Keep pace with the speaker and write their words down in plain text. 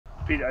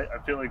Pete, I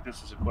feel like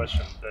this is a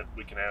question that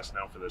we can ask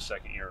now for the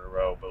second year in a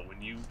row. But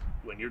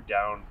when you're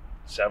down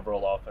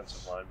several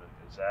offensive linemen,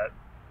 does that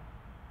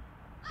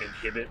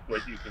inhibit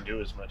what you can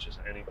do as much as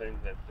anything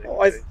that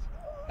Well,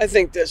 I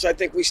think this. I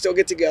think we still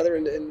get together,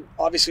 and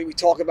obviously we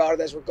talk about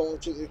it as we're going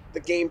through the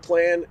game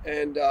plan.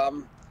 And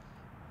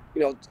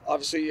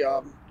obviously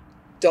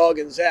Doug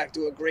and Zach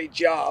do a great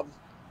job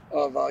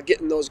of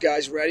getting those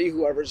guys ready.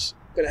 Whoever's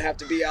going to have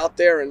to be out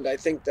there, and I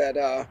think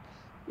that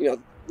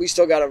we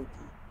still got to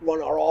run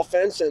our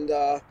offense. And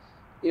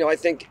I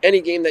think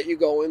any game that you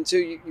go into,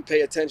 you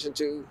pay attention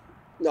to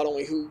not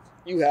only who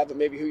you have, but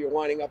maybe who you're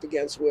lining up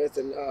against with,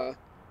 and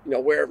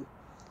where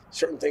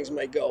certain things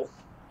may go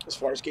as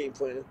far as game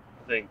planning.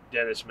 I think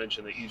Dennis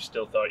mentioned that you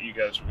still thought you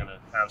guys were going to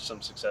have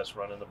some success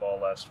running the ball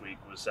last week.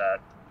 Was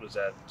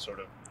that sort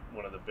of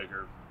one of the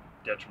bigger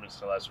detriments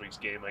to last week's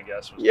game, I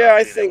guess? Yeah,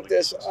 I think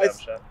this.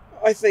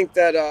 I think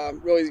that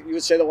really you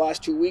would say the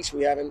last 2 weeks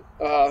we haven't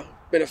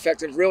been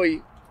effective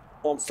really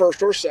on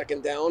first or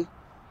second down,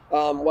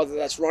 whether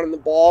that's running the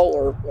ball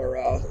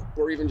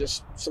or even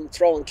just some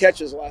throwing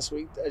catches last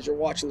week as you're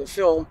watching the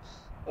film.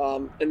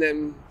 And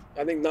then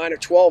I think 9 or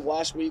 12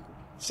 last week,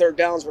 third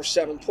downs were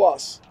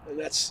 7+, and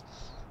that's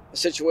a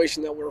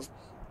situation that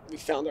we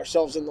found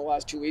ourselves in the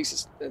last 2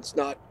 weeks. It's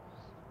not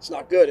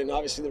good, and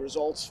obviously the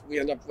results, we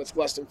end up with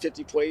less than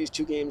 50 plays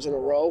 2 games in a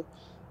row,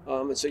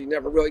 and so you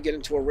never really get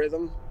into a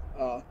rhythm.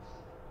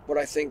 But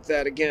I think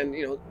that again,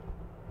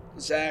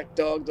 Zach,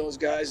 Doug, those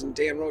guys, and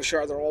Dan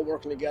Rochard, they're all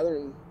working together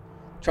and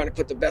trying to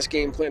put the best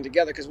game plan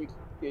together, because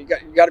you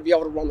got to be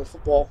able to run the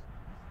football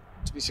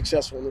to be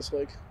successful in this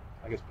league.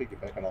 I guess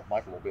piggybacking off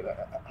Mike a little bit,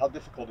 how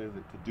difficult is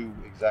it to do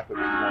exactly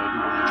what you want to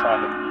do when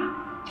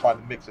you're trying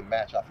to mix and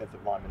match offensive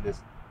linemen this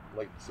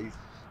late in the season?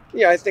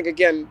 Yeah, I think,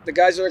 again, the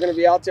guys that are going to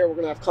be out there, we're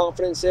going to have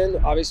confidence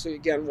in. Obviously,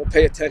 again, we'll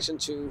pay attention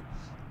to,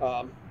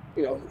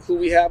 who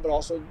we have, but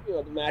also,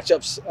 the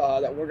matchups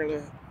that we're going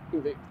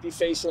to be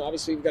facing.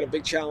 Obviously, we've got a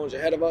big challenge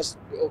ahead of us,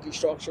 the Okie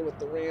structure with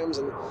the Rams,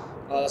 and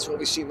that's what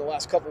we've seen the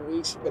last couple of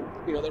weeks. But,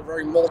 they're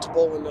very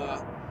multiple in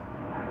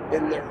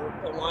their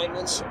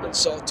alignments, and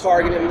so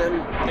targeting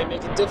them, they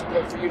make it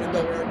difficult for you to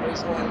know where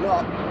everybody's lining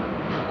up.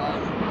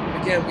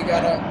 Again, we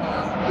gotta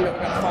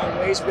find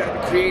ways. We gotta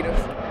be creative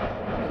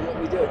in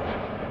what we do.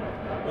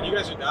 When you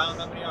guys are down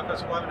that many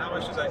offensive linemen, how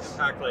much does that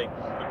impact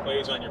the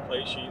plays on your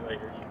play sheet? Are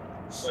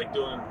you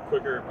doing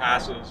quicker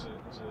passes?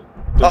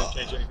 Does it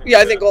change anything? Yeah,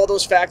 I think all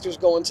those factors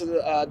go into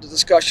the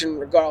discussion,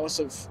 regardless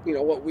of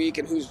what week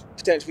and who's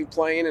potentially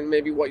playing, and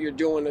maybe what you're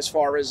doing as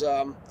far as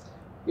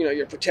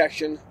your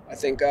protection. I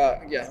think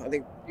I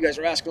think you guys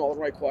are asking all the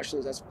right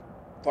questions. That's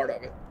part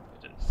of it.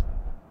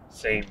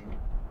 Same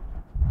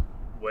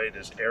way,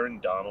 does Aaron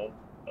Donald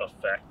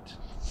affect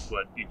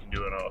what you can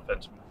do on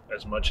offense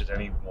as much as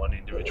any one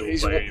individual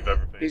player you've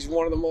ever faced? He's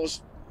one of the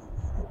most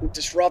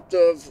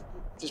disruptive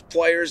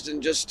players,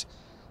 and just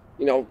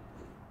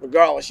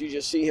regardless, you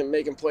just see him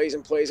making plays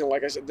and plays. And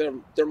like I said,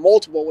 they're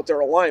multiple with their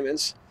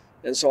alignments,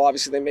 and so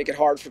obviously they make it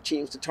hard for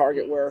teams to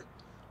target where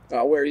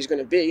he's going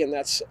to be, and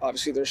that's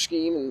obviously their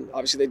scheme, and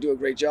obviously they do a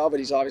great job, but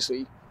he's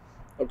obviously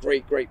a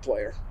great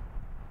player.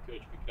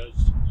 Coach,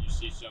 because you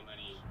see so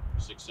many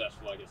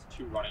successful,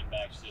 2 running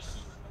back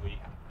systems in the league,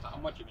 how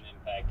much of an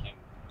impact can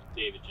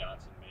David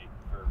Johnson make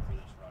for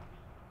this run?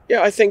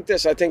 Yeah, I think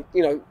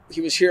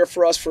he was here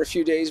for us for a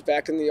few days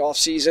back in the off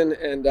season,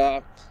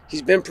 and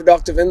he's been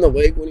productive in the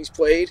league when he's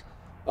played.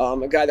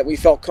 A guy that we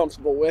felt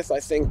comfortable with. I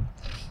think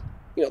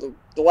the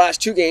last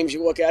 2 games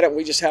you look at it, and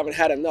we just haven't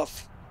had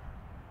enough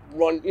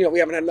run. We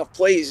haven't had enough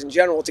plays in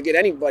general to get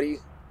anybody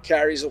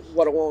carries,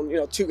 let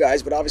alone 2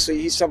 guys. But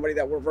obviously he's somebody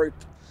that we're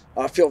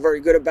feel very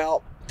good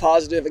about.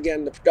 Positive,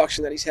 again, the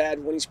production that he's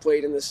had when he's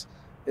played in the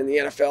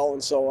NFL,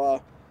 and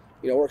so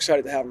we're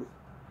excited to have him.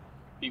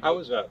 How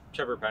was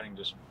Trevor Penning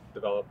just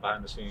developed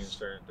behind the scenes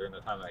during the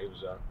time that he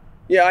was out?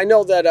 Yeah, I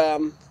know that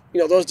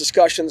those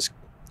discussions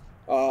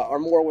are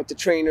more with the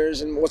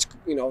trainers and what's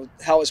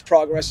how his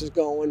progress is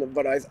going.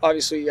 But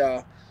obviously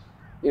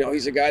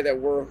he's a guy that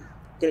we're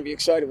going to be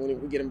excited when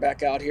we get him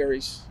back out here.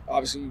 He's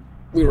obviously,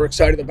 we were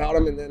excited about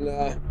him, and then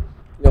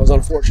it was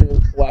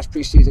unfortunate the last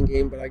preseason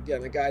game. But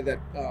again, a guy that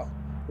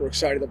we're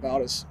excited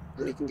about is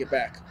when he can get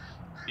back.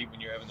 Pete,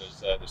 when you're having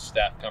those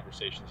staff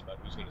conversations about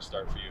who's going to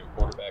start for you at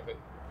quarterback,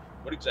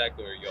 what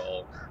exactly are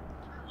y'all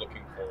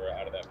looking for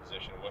out of that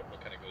position? What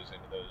kind of goes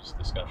into those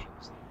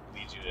discussions and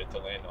leads you to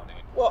land on it?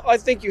 Well, I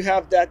think you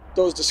have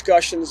those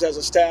discussions as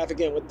a staff,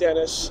 again, with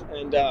Dennis,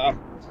 and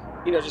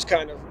just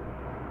kind of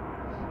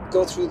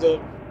go through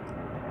the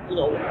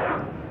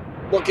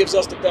what gives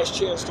us the best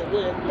chance to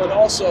win. But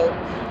also,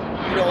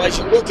 as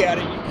you look at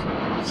it,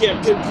 you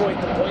can't pinpoint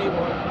the blame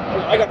on,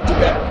 I got to do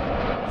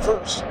better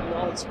first.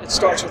 It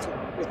starts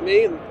with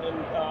me and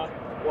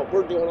what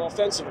we're doing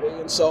offensively.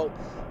 And so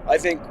I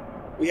think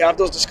we have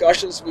those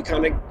discussions. We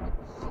kind of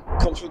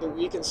come through the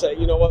week and say,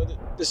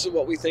 this is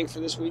what we think for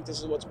this week. This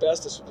is what's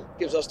best. This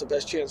gives us the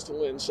best chance to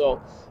win.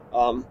 So,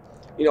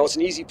 it's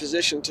an easy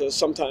position to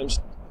sometimes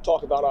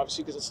talk about,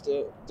 obviously, because it's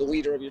the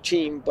leader of your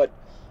team. But,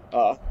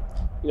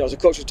 as a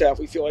coaching staff,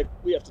 we feel like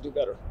we have to do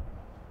better.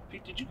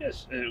 Pete, did you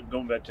guys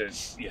going back to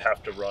you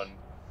have to run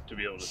to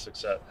be able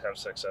to have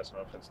success in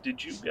offense?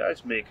 Did you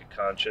guys make a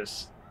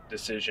conscious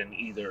decision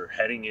either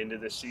heading into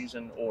this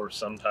season or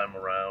sometime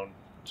around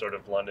sort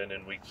of London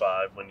in week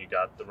 5 when you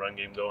got the run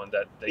game going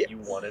that you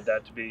wanted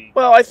that to be?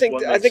 Well, I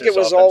think it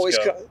was always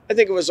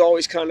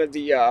kind of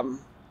the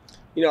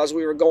as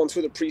we were going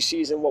through the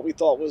preseason, what we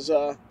thought was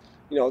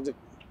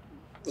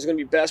was going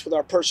to be best with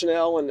our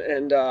personnel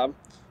and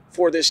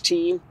for this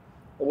team.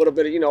 A little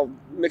bit of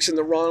mixing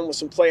the run with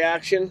some play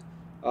action,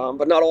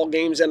 but not all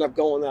games end up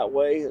going that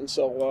way. And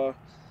so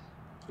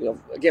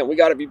again, we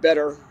got to be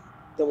better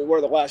than we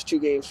were the last 2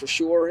 games for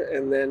sure.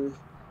 And then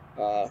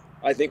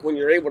I think when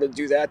you're able to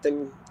do that,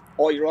 then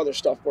all your other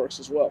stuff works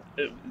as well.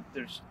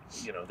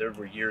 There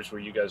were years where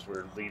you guys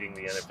were leading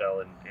the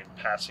NFL in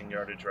passing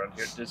yardage around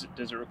here.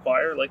 Does it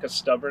require like a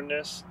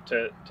stubbornness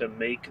to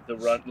make the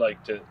run,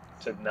 like to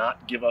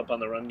not give up on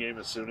the run game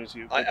as soon as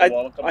you get the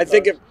ball a couple I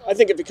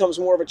think it becomes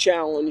more of a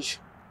challenge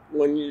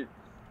when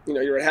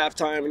you're at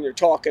halftime and you're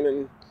talking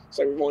and it's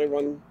like we've only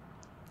run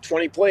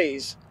 20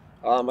 plays.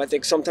 I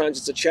think sometimes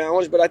it's a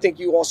challenge, but I think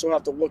you also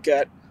have to look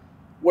at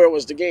where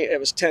was the game. It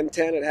was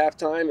 10-10 at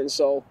halftime, and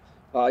so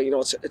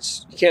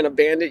it's you can't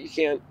abandon it.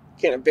 You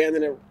can't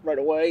abandon it right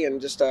away, and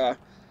just we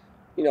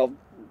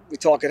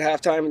talk at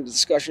halftime and the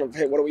discussion of,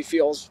 hey, what do we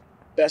feel is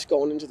best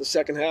going into the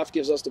second half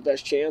gives us the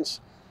best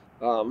chance.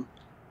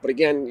 But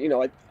again,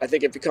 I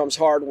think it becomes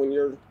hard when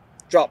you're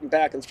dropping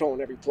back and throwing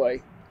every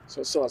play. So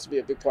it still has to be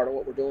a big part of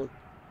what we're doing.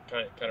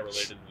 Kind of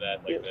related to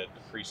that, like the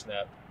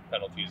pre-snap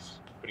penalties,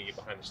 putting you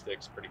behind the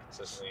sticks pretty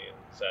consistently, and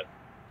is that?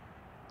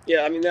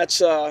 Yeah, I mean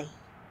that's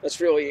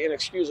really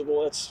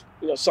inexcusable. That's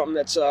something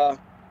that's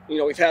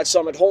we've had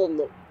some at home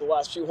the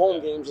last few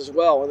home games as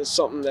well, and it's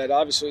something that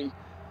obviously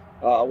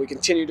we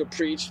continue to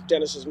preach.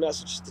 Dennis's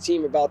message to the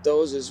team about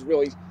those is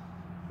really,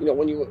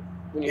 when you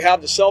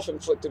have the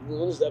self-inflicted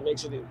wounds, that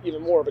makes it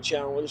even more of a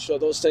challenge. So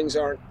those things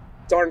they're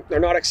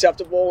not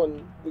acceptable,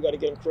 and we got to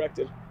get them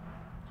corrected.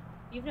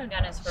 You've known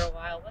Dennis for a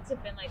while. What's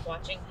it been like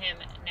watching him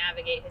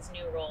navigate his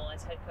new role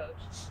as head coach?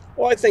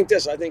 Well, I think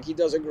he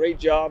does a great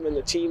job in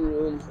the team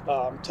room,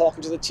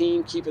 talking to the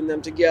team, keeping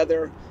them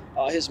together.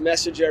 His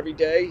message every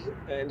day,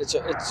 and it's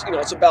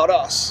about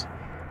us.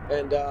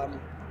 And I've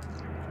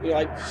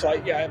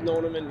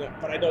known him,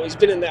 but I know he's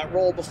been in that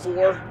role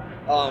before.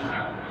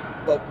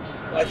 But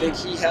I think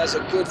he has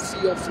a good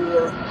feel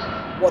for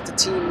what the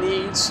team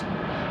needs,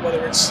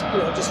 whether it's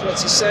just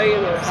what's he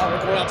saying or how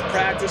we're going out to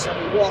practice,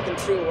 are we walking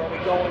through, are we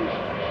going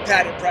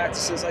padded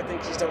practices. I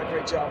think he's done a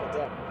great job with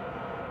that.